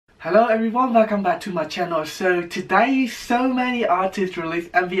Hello everyone, welcome back to my channel. So today, so many artists release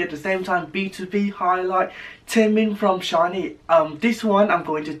MV at the same time. BTOB, Highlight, Taemin from Shiny. This one I'm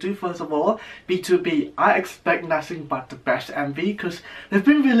going to do first of all. BTOB, I expect nothing but the best MV because they've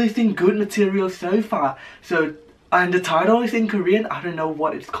been releasing good material so far. And the title is in Korean. I don't know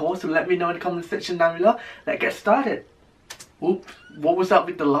what it's called, so let me know in the comment section down below. Let's get started. Oops, what was up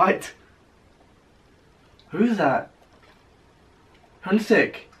with the light? Who's that?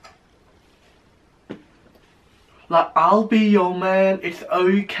 Hyunsik. Like I'll Be Your Man, It's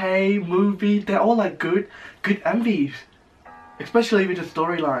Okay, Movie, they're all like good MVs. Especially with the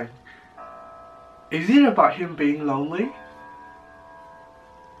storyline. Is it about him being lonely?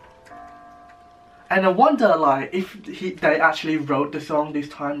 And I wonder like if they actually wrote the song this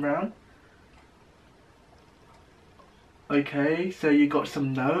time round. Okay, so you got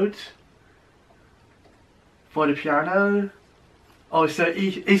some notes for the piano. Oh, so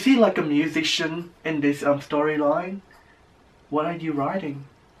is he like a musician in this storyline? What are you writing?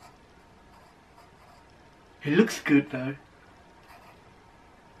 He looks good though.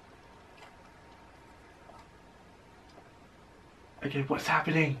 Okay, what's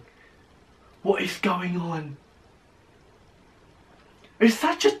happening? What is going on? It's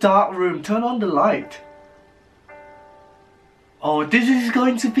such a dark room. Turn on the light. Oh, this is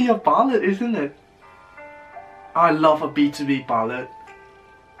going to be a ballad, isn't it? I love a BTOB ballad.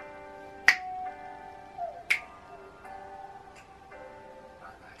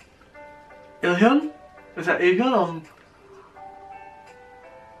 Ilhyun? Is that Ilhyun or...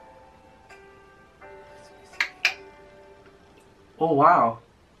 Oh wow.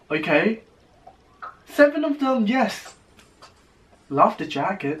 Okay. 7 of them, yes. Love the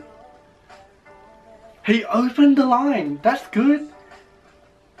jacket. He opened the line. That's good.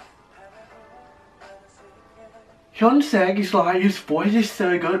 Hyunsik is like, his voice is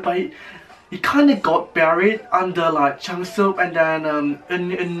so good, but he kind of got buried under like Changsup and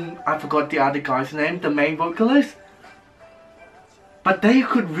then I forgot the other guy's name, the main vocalist. But they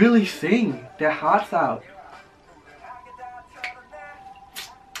could really sing their hearts out.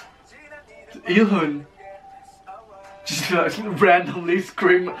 Ilhyun just like randomly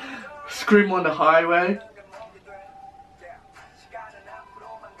scream on the highway.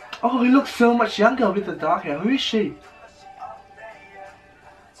 Oh, he looks so much younger with the dark hair. Who is she?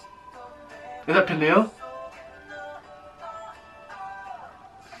 Is that Peniel?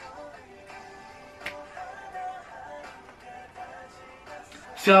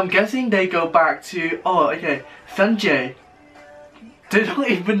 So I'm guessing they go back to... Oh, okay. Sanjay. They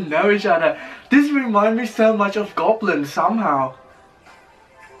don't even know each other. This reminds me so much of Goblin somehow.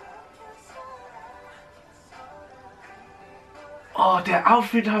 Oh, their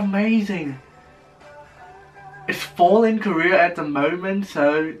outfits are amazing. It's fall in Korea at the moment,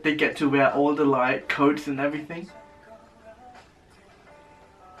 so they get to wear all the like coats and everything.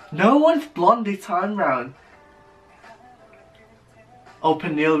 No one's blonde this time round. Oh,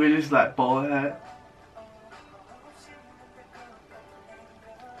 Peniel with his like bald head.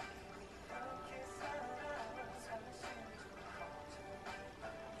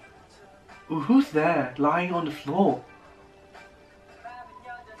 Ooh, who's there lying on the floor?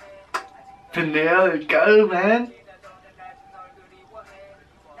 Peniel, go man!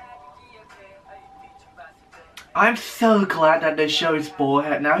 I'm so glad that they show his bald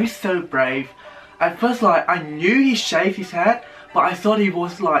head now. He's so brave. At first, like, I knew he shaved his head, but I thought he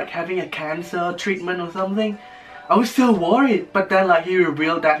was like having a cancer treatment or something. I was so worried, but then like he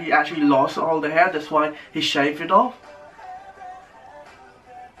revealed that he actually lost all the hair. That's why he shaved it off.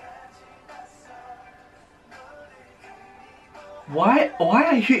 Why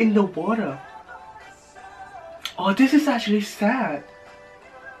are you in the water? Oh, this is actually sad.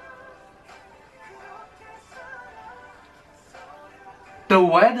 The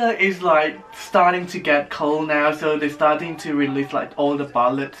weather is like starting to get cold now, so they're starting to release like all the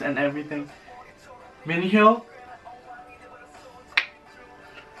ballads and everything. Minhyul,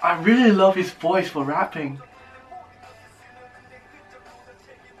 I really love his voice for rapping.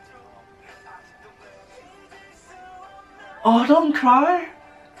 Oh, don't cry.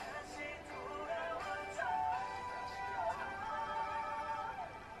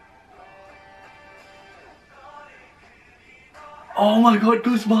 Oh my god,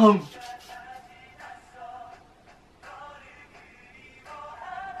 goosebumps.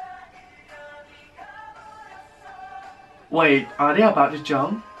 Wait, are they about to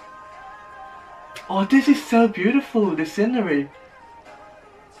jump? Oh, this is so beautiful, the scenery.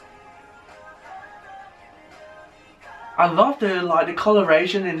 I love the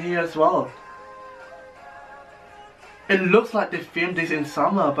coloration in here as well. It looks like they filmed this in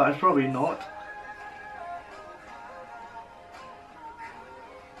summer, but it's probably not.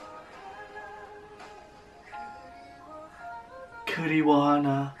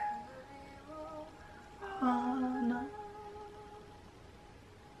 Kuriwana.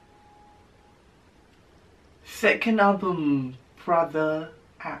 Second album, Brother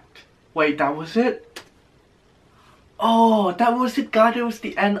Act. Wait, that was it? Oh, that was it, guys. It was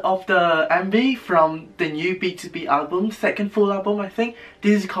the end of the MV from the new BTOB album, second full album, I think.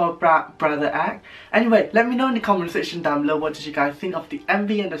 This is called Brother Act. Anyway, let me know in the comment section down below what did you guys think of the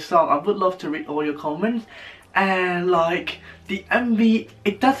MV and the song. I would love to read all your comments. And like, the MV,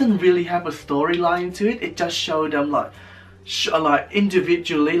 it doesn't really have a storyline to it. It just shows them like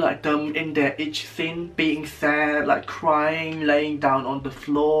individually, like them in their each scene being sad, like crying, laying down on the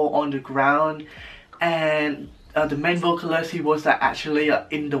floor, on the ground. And the main vocalist, he was actually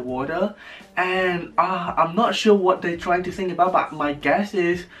in the water. And I'm not sure what they're trying to sing about, but my guess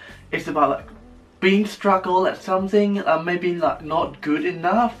is it's about like being struggle at something, maybe like not good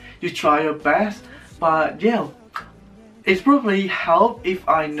enough. You try your best, but yeah, it's probably help if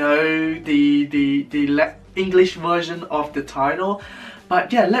I know the English version of the title.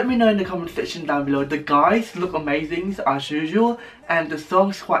 But yeah, let me know in the comment section down below. The guys look amazing as usual, and the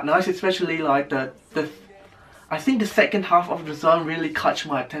song's quite nice, especially like I think the second half of the song really caught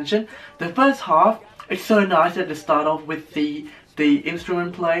my attention. The first half, it's so nice at the start off with the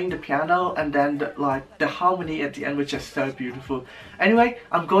instrument playing, the piano, and then the harmony at the end, which is so beautiful. Anyway,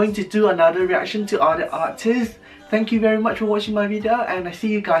 I'm going to do another reaction to other artists. Thank you very much for watching my video, and I see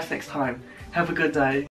you guys next time. Have a good day.